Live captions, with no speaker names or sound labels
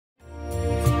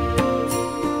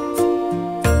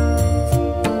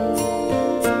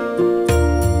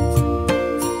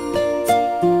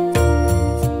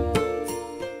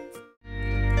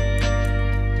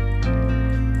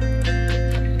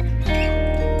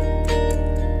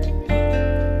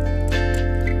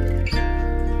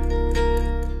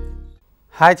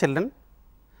Hi children,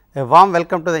 a warm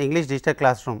welcome to the English digital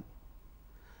classroom.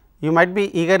 You might be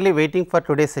eagerly waiting for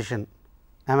today's session,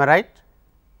 am I right?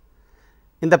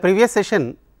 In the previous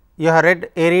session, you have read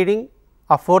a reading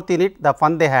of 4th unit, The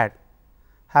Fun They Had,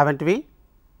 haven't we?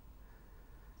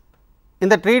 In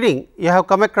that reading, you have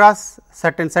come across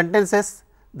certain sentences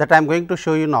that I am going to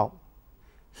show you now.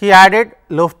 He added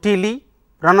loftily,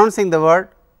 pronouncing the word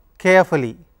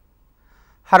carefully.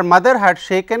 Her mother had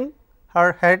shaken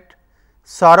her head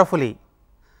sorrowfully.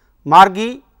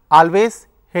 Margie always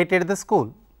hated the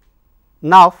school.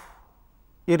 Now,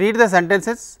 you read the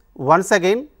sentences once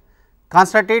again,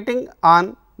 concentrating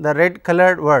on the red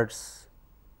colored words.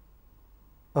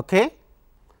 Okay?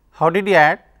 How did he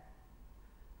add?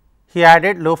 He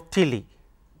added loftily.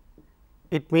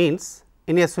 It means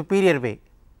in a superior way.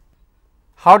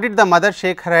 How did the mother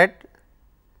shake her head?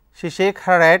 She shook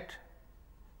her head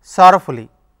sorrowfully.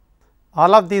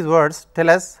 All of these words tell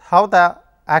us how the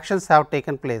actions have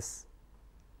taken place.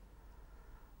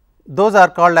 Those are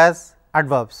called as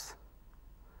adverbs.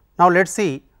 Now, let us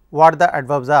see what the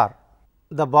adverbs are.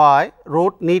 The boy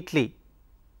wrote neatly.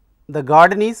 The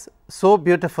garden is so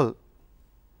beautiful.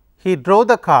 He drove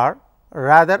the car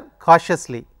rather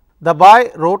cautiously. The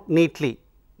boy wrote neatly.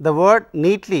 The word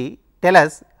neatly tells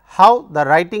us how the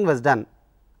writing was done.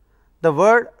 The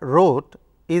word wrote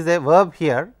is a verb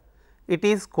here. It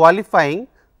is qualifying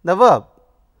the verb.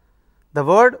 The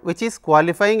word which is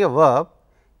qualifying a verb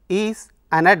is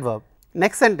an adverb.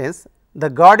 Next sentence, the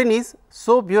garden is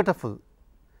so beautiful.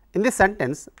 In this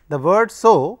sentence, the word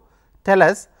so tells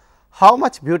us how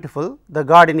much beautiful the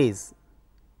garden is.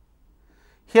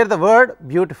 Here the word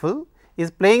beautiful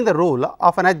is playing the role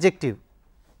of an adjective.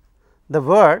 The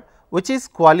word which is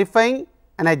qualifying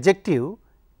an adjective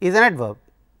is an adverb.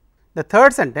 The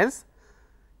third sentence,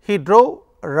 he drove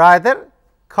rather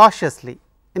cautiously.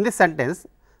 In this sentence,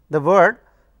 the word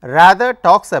rather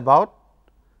talks about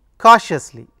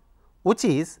cautiously, which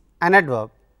is an adverb.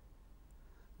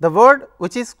 The word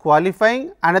which is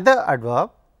qualifying another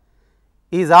adverb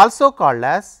is also called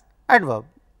as adverb.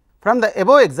 From the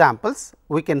above examples,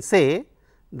 we can say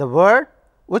the word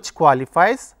which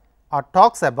qualifies or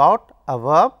talks about a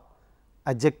verb,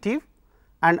 adjective,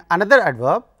 and another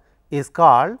adverb is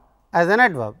called as an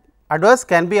adverb. Adverbs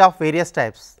can be of various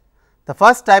types. The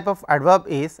first type of adverb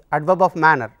is adverb of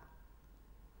manner.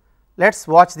 Let us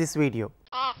watch this video.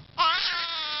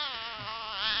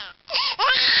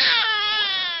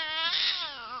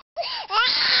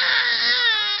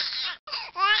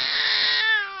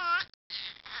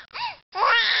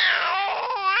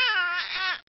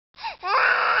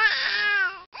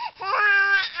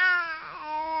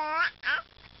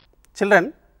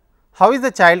 Children, how is the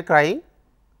child crying?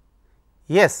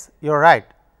 Yes, you are right.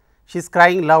 She is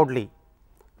crying loudly.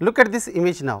 Look at this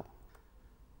image now.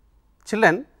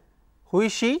 Children, who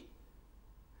is she?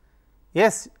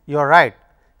 Yes, you are right.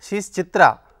 She is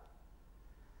Chitra.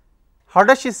 How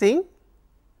does she sing?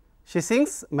 She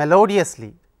sings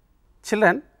melodiously.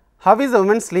 Children, how is the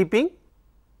woman sleeping?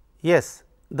 Yes,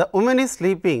 the woman is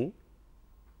sleeping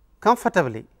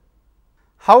comfortably.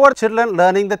 How are children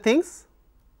learning the things?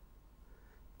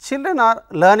 Children are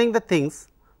learning the things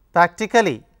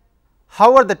practically.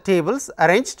 How are the tables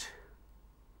arranged?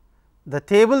 The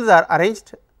tables are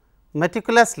arranged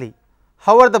meticulously.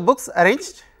 How are the books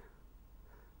arranged?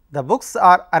 The books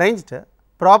are arranged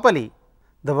properly.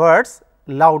 The words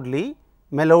loudly,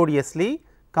 melodiously,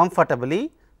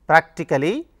 comfortably,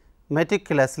 practically,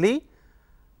 meticulously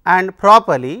and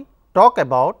properly talk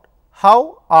about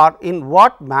how or in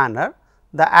what manner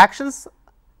the actions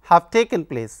have taken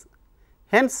place.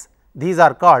 Hence, these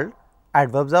are called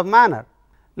adverbs of manner.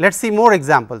 Let us see more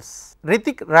examples.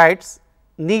 Ritik writes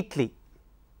neatly.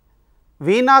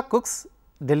 Veena cooks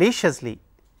deliciously.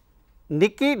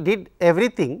 Nikki did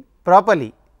everything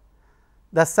properly.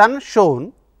 The sun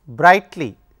shone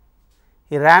brightly.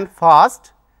 He ran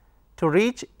fast to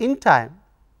reach in time.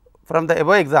 From the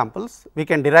above examples, we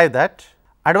can derive that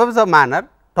adverbs of manner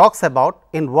talks about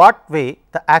in what way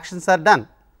the actions are done.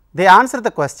 They answer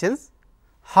the questions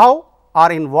how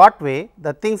or in what way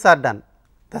the things are done.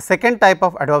 The second type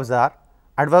of adverbs are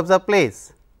adverbs of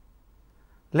place.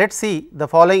 Let us see the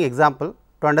following example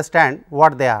to understand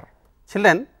what they are.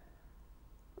 Children,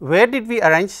 where did we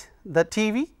arrange the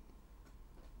TV?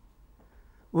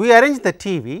 We arranged the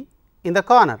TV in the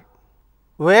corner.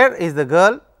 Where is the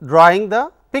girl drawing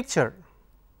the picture?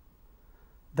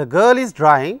 The girl is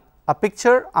drawing a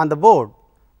picture on the board.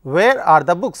 Where are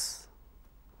the books?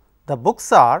 The books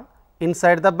are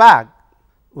inside the bag.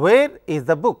 Where is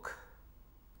the book?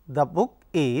 The book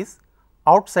is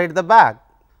outside the bag.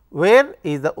 Where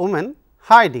is the woman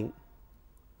hiding?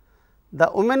 The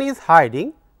woman is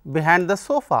hiding behind the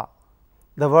sofa.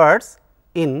 The words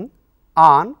in,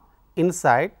 on,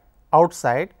 inside,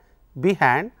 outside,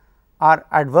 behind are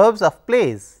adverbs of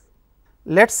place.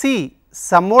 Let us see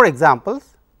some more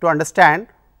examples to understand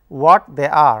what they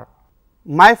are.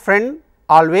 My friend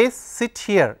always sits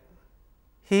here.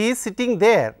 He is sitting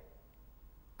there.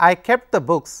 I kept the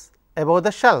books above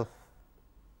the shelf.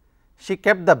 She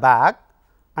kept the bag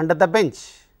under the bench.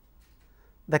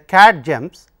 The cat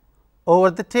jumps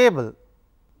over the table.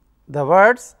 The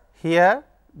words here,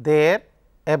 there,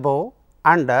 above,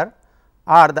 under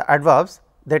are the adverbs.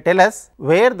 They tell us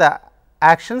where the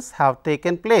actions have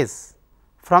taken place.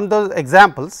 From those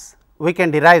examples, we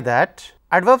can derive that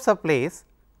adverbs of place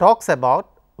talks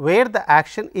about where the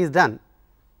action is done.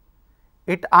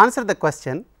 It answers the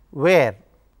question where.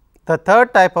 The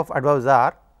third type of adverbs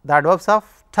are the adverbs of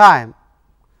time.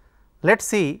 Let us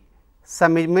see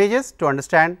some images to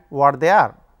understand what they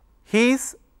are. He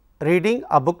is reading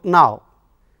a book now.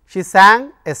 She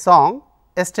sang a song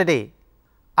yesterday.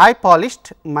 I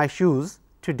polished my shoes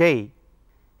today.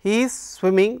 He is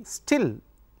swimming still.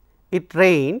 It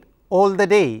rained all the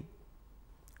day.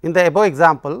 In the above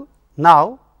example,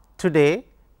 now, today,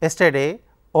 yesterday,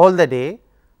 all the day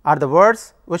are the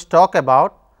words which talk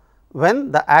about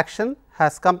when the action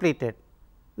has completed.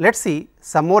 Let us see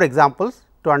some more examples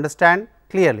to understand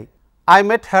clearly. I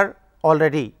met her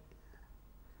already.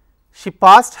 She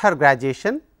passed her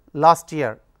graduation last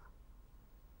year.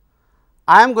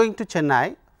 I am going to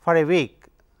Chennai for a week.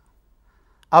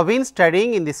 I have been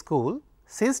studying in the school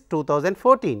since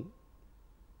 2014.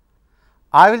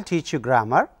 I will teach you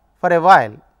grammar for a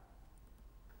while.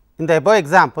 In the above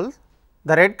examples,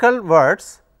 the red colored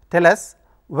words tell us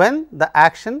when the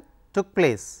action took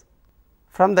place.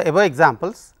 From the above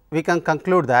examples, we can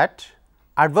conclude that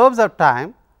adverbs of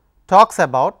time talks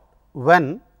about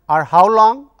when or how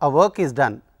long a work is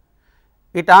done.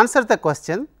 It answers the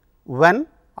question when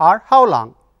or how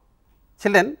long.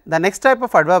 Children, the next type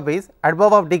of adverb is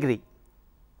adverb of degree.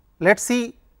 Let us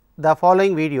see the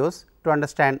following videos to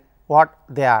understand what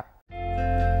they are.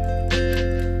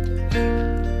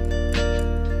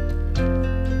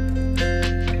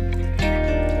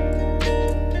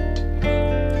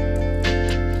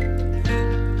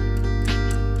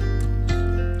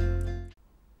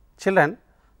 Children,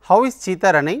 how is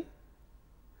cheetah running?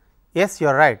 Yes, you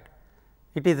are right.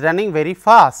 It is running very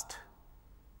fast.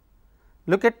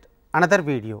 Look at another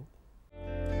video.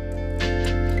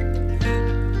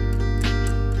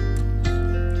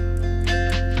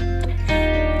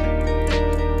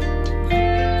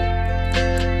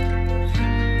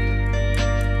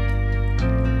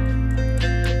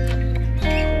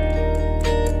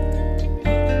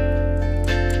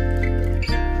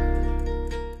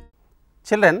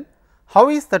 Children, how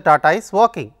is the tortoise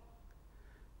walking?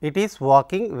 It is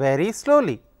walking very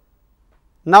slowly.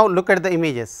 Now, look at the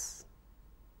images.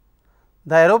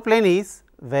 The aeroplane is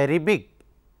very big.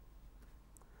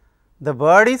 The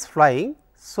bird is flying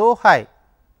so high.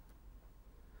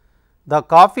 The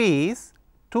coffee is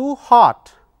too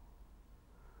hot.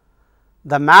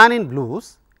 The man in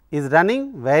blues is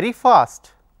running very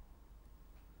fast.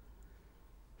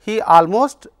 He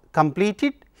almost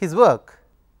completed his work.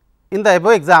 In the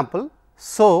above example,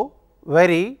 so,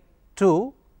 very,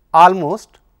 to,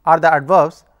 almost are the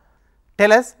adverbs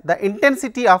tell us the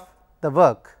intensity of the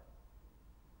work.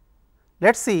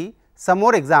 Let us see some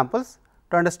more examples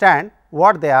to understand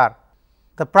what they are.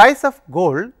 The price of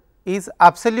gold is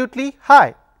absolutely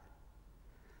high.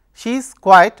 She is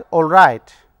quite all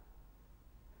right.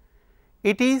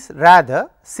 It is rather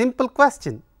simple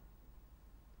question.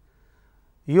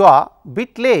 You are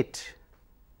bit late.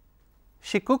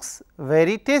 She cooks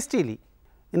very tastily.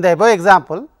 In the above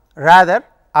example, rather,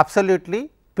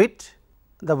 absolutely, bit,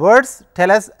 the words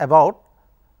tell us about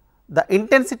the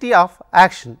intensity of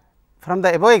action. From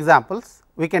the above examples,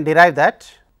 we can derive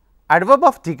that adverb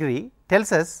of degree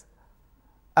tells us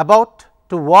about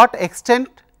to what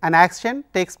extent an action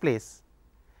takes place.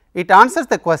 It answers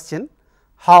the question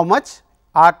how much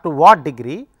or to what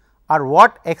degree or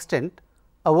what extent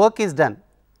a work is done.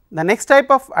 The next type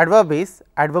of adverb is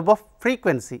adverb of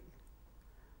frequency.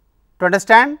 To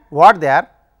understand what they are,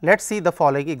 let us see the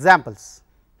following examples.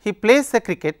 He plays the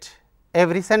cricket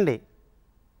every Sunday.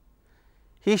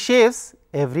 He shaves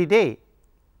every day.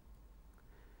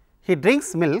 He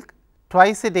drinks milk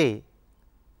twice a day.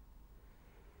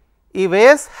 He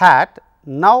wears hat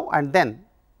now and then.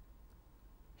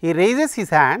 He raises his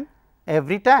hand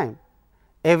every time.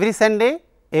 Every Sunday,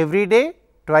 every day,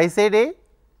 twice a day,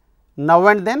 now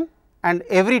and then and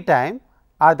every time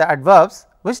are the adverbs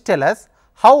which tell us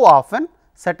how often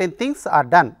certain things are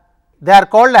done. They are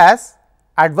called as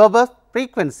adverb of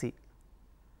frequency.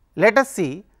 Let us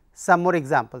see some more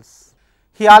examples.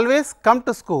 He always comes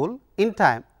to school in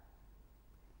time.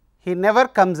 He never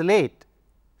comes late.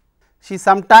 She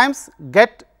sometimes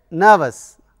gets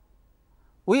nervous.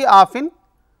 We often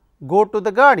go to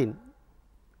the garden.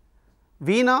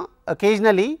 Veena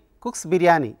occasionally cooks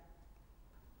biryani.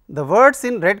 The words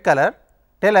in red color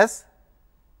tell us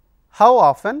how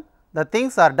often the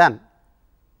things are done.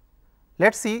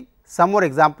 Let us see some more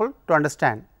example to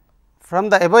understand. From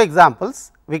the above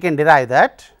examples, we can derive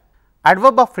that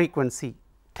adverb of frequency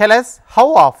tell us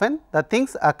how often the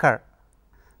things occur.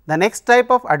 The next type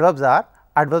of adverbs are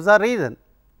adverbs of reason.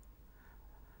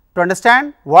 To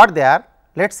understand what they are,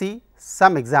 let us see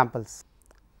some examples.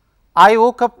 I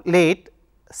woke up late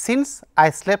since I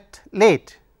slept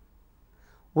late.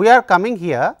 We are coming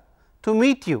here to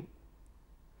meet you.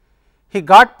 He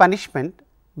got punishment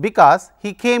because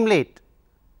he came late.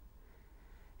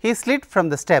 He slid from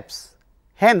the steps,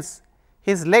 hence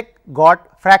his leg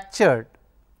got fractured.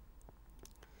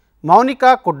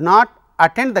 Monica could not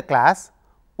attend the class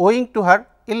owing to her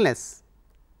illness.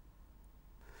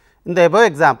 In the above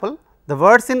example, the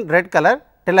words in red color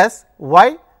tell us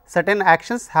why certain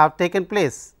actions have taken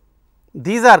place.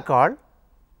 These are called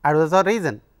adverbs of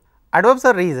reason. Adverbs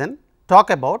of reason talk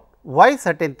about why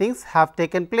certain things have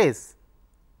taken place.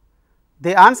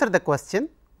 They answer the question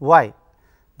why.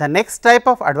 The next type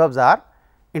of adverbs are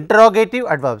interrogative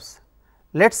adverbs.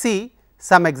 Let us see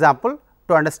some example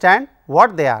to understand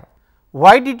what they are.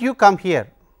 Why did you come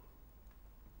here?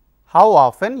 How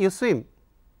often you swim?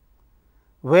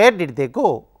 Where did they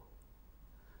go?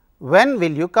 When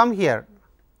will you come here?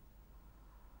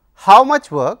 How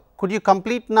much work could you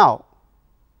complete now?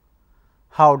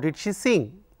 How did she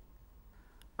sing?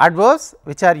 Adverbs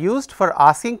which are used for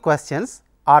asking questions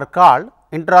are called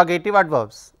interrogative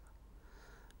adverbs.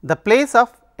 The place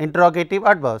of interrogative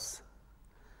adverbs.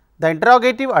 The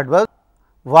interrogative adverbs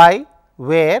why,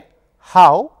 where,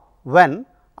 how, when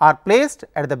are placed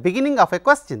at the beginning of a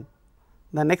question.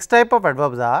 The next type of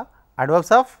adverbs are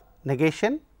adverbs of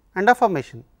negation and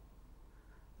affirmation.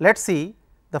 Let us see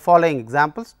the following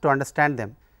examples to understand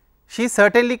them. She is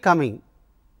certainly coming.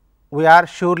 We are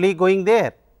surely going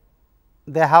there.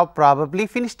 They have probably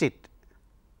finished it.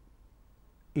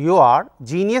 You are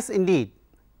genius indeed.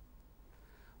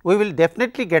 We will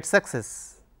definitely get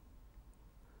success.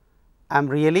 I am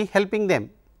really helping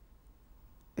them.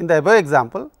 In the above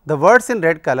example, the words in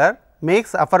red color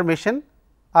makes affirmation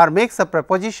or makes a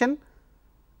preposition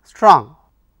strong.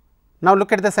 Now,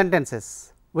 look at the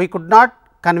sentences. We could not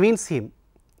convince him.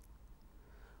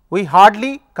 We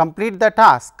hardly complete the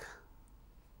task.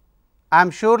 I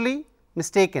am surely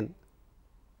mistaken.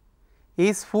 He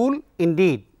is fool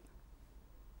indeed.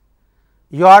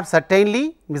 You are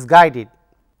certainly misguided.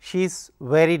 She is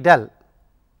very dull.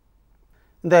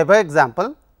 In the above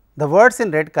example, the words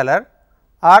in red color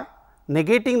are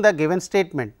negating the given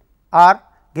statement or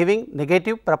giving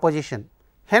negative proposition.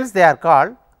 Hence, they are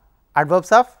called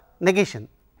adverbs of negation.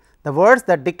 The words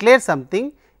that declare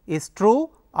something is true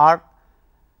or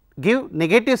give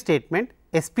negative statement,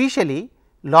 especially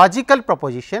logical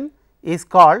proposition, is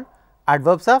called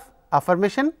adverbs of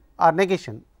affirmation or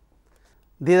negation.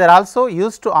 These are also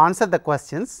used to answer the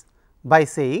questions by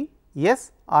saying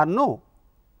yes or no.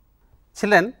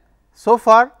 Children, so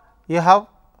far you have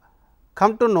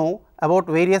come to know about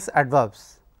various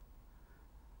adverbs.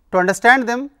 To understand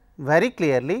them very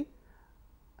clearly,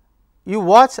 you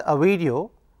watch a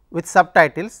video with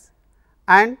subtitles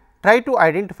and try to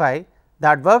identify the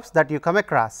adverbs that you come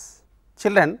across.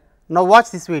 Children, now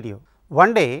watch this video.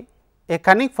 One day, a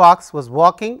cunning fox was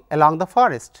walking along the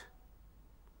forest.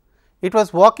 It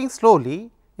was walking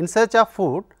slowly in search of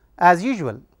food as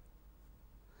usual.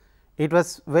 It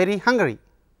was very hungry.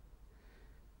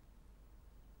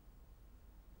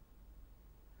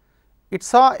 It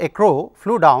saw a crow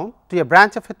flew down to a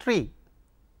branch of a tree.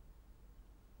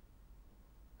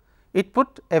 It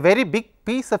put a very big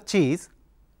piece of cheese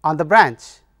on the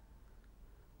branch.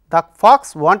 The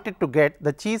fox wanted to get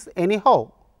the cheese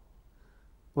anyhow.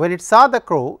 When it saw the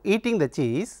crow eating the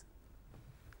cheese,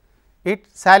 it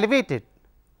salivated.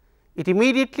 It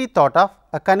immediately thought of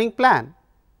a cunning plan.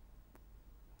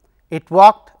 It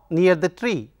walked near the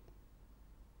tree.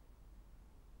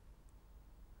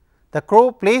 The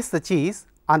crow placed the cheese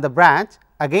on the branch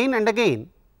again and again.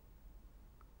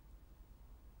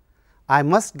 I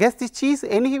must guess the cheese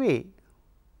anyway.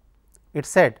 It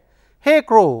said, "Hey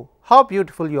crow, how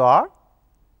beautiful you are.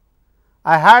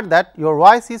 I heard that your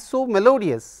voice is so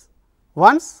melodious.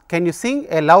 Once, can you sing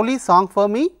a lovely song for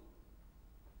me?"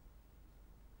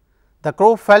 The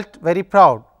crow felt very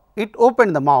proud. It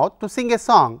opened the mouth to sing a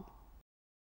song.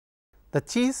 The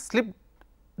cheese slipped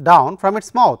down from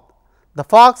its mouth. The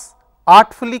fox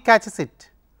artfully catches it.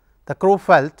 The crow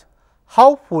felt,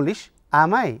 how foolish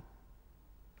am I?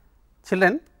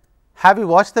 Children, have you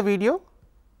watched the video?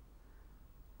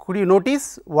 Could you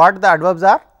notice what the adverbs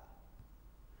are?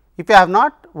 If you have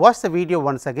not, watch the video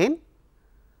once again,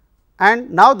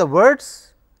 and now the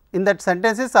words in that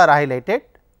sentences are highlighted.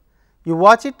 You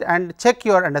watch it and check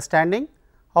your understanding,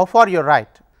 how far you are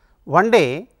right. One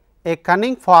day, a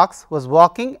cunning fox was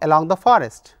walking along the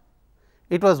forest.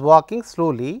 It was walking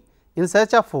slowly in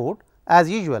search of food as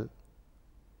usual.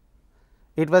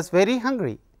 It was very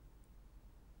hungry.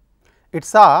 It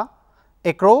saw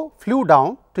a crow flew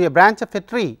down to a branch of a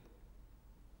tree.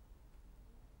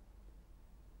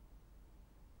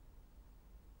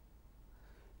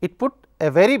 It put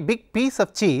a very big piece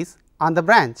of cheese on the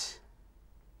branch.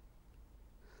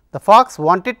 The fox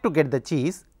wanted to get the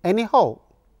cheese anyhow.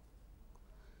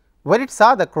 When it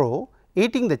saw the crow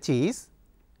eating the cheese,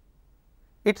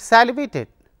 it salivated.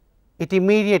 It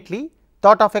immediately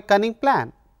thought of a cunning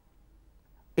plan.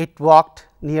 It walked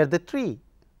near the tree.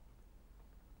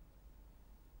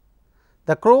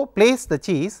 The crow placed the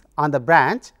cheese on the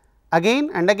branch again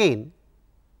and again.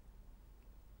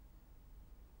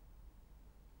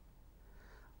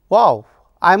 Wow,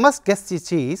 I must guess the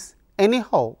cheese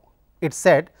anyhow. It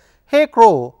said, hey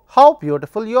crow, how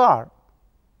beautiful you are.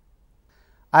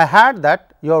 I heard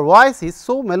that your voice is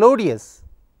so melodious.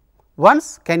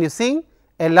 Once can you sing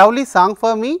a lovely song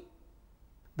for me?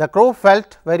 The crow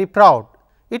felt very proud.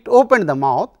 It opened the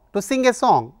mouth to sing a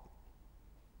song.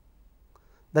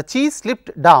 The cheese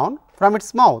slipped down from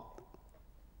its mouth.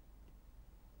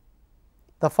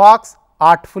 The fox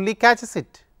artfully catches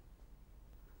it.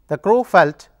 The crow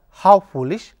felt, how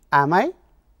foolish am I?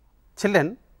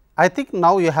 Children, I think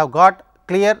now you have got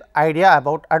clear idea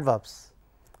about adverbs.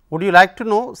 Would you like to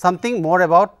know something more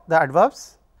about the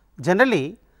adverbs?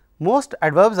 Generally, most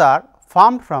adverbs are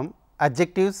formed from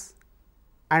adjectives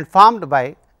and formed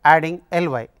by adding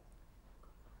ly.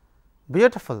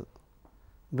 Beautiful,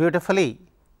 beautifully,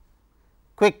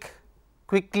 quick,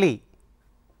 quickly,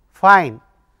 fine,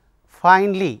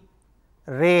 finely,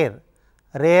 rare,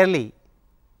 rarely.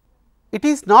 It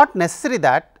is not necessary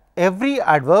that every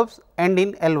adverbs end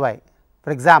in ly.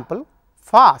 For example,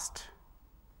 fast.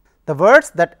 The words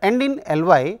that end in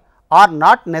ly are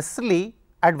not necessarily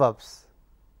adverbs.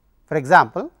 For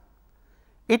example,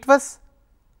 it was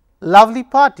lovely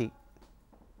party.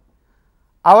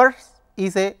 Ours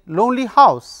is a lonely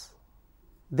house.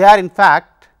 They are in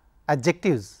fact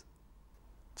adjectives.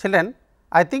 Children,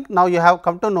 I think now you have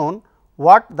come to know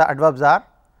what the adverbs are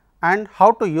and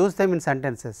how to use them in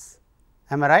sentences.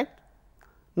 Am I right?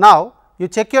 Now, you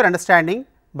check your understanding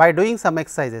by doing some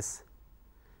exercises.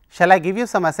 Shall I give you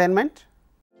some assignment?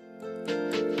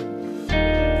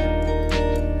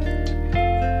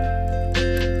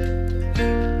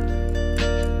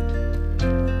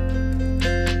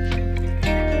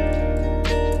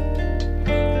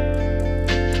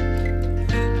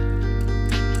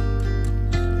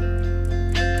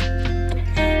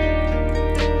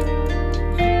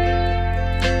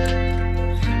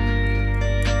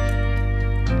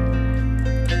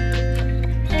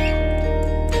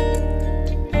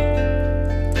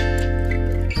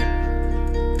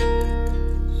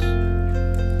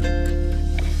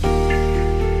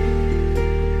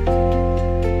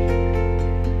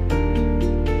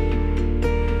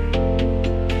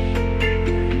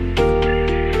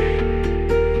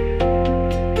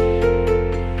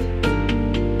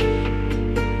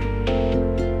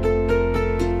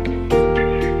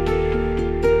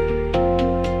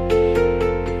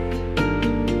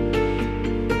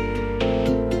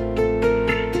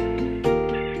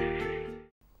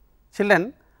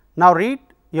 Children, now read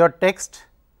your text,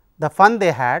 the fun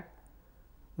they had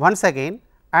once again,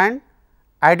 and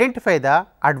identify the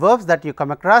adverbs that you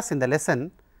come across in the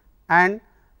lesson and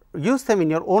use them in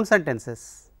your own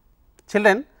sentences.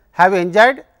 Children, have you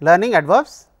enjoyed learning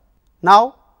adverbs?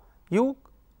 Now, you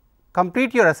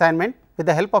complete your assignment with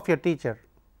the help of your teacher.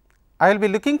 I will be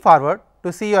looking forward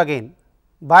to see you again.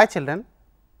 Bye children.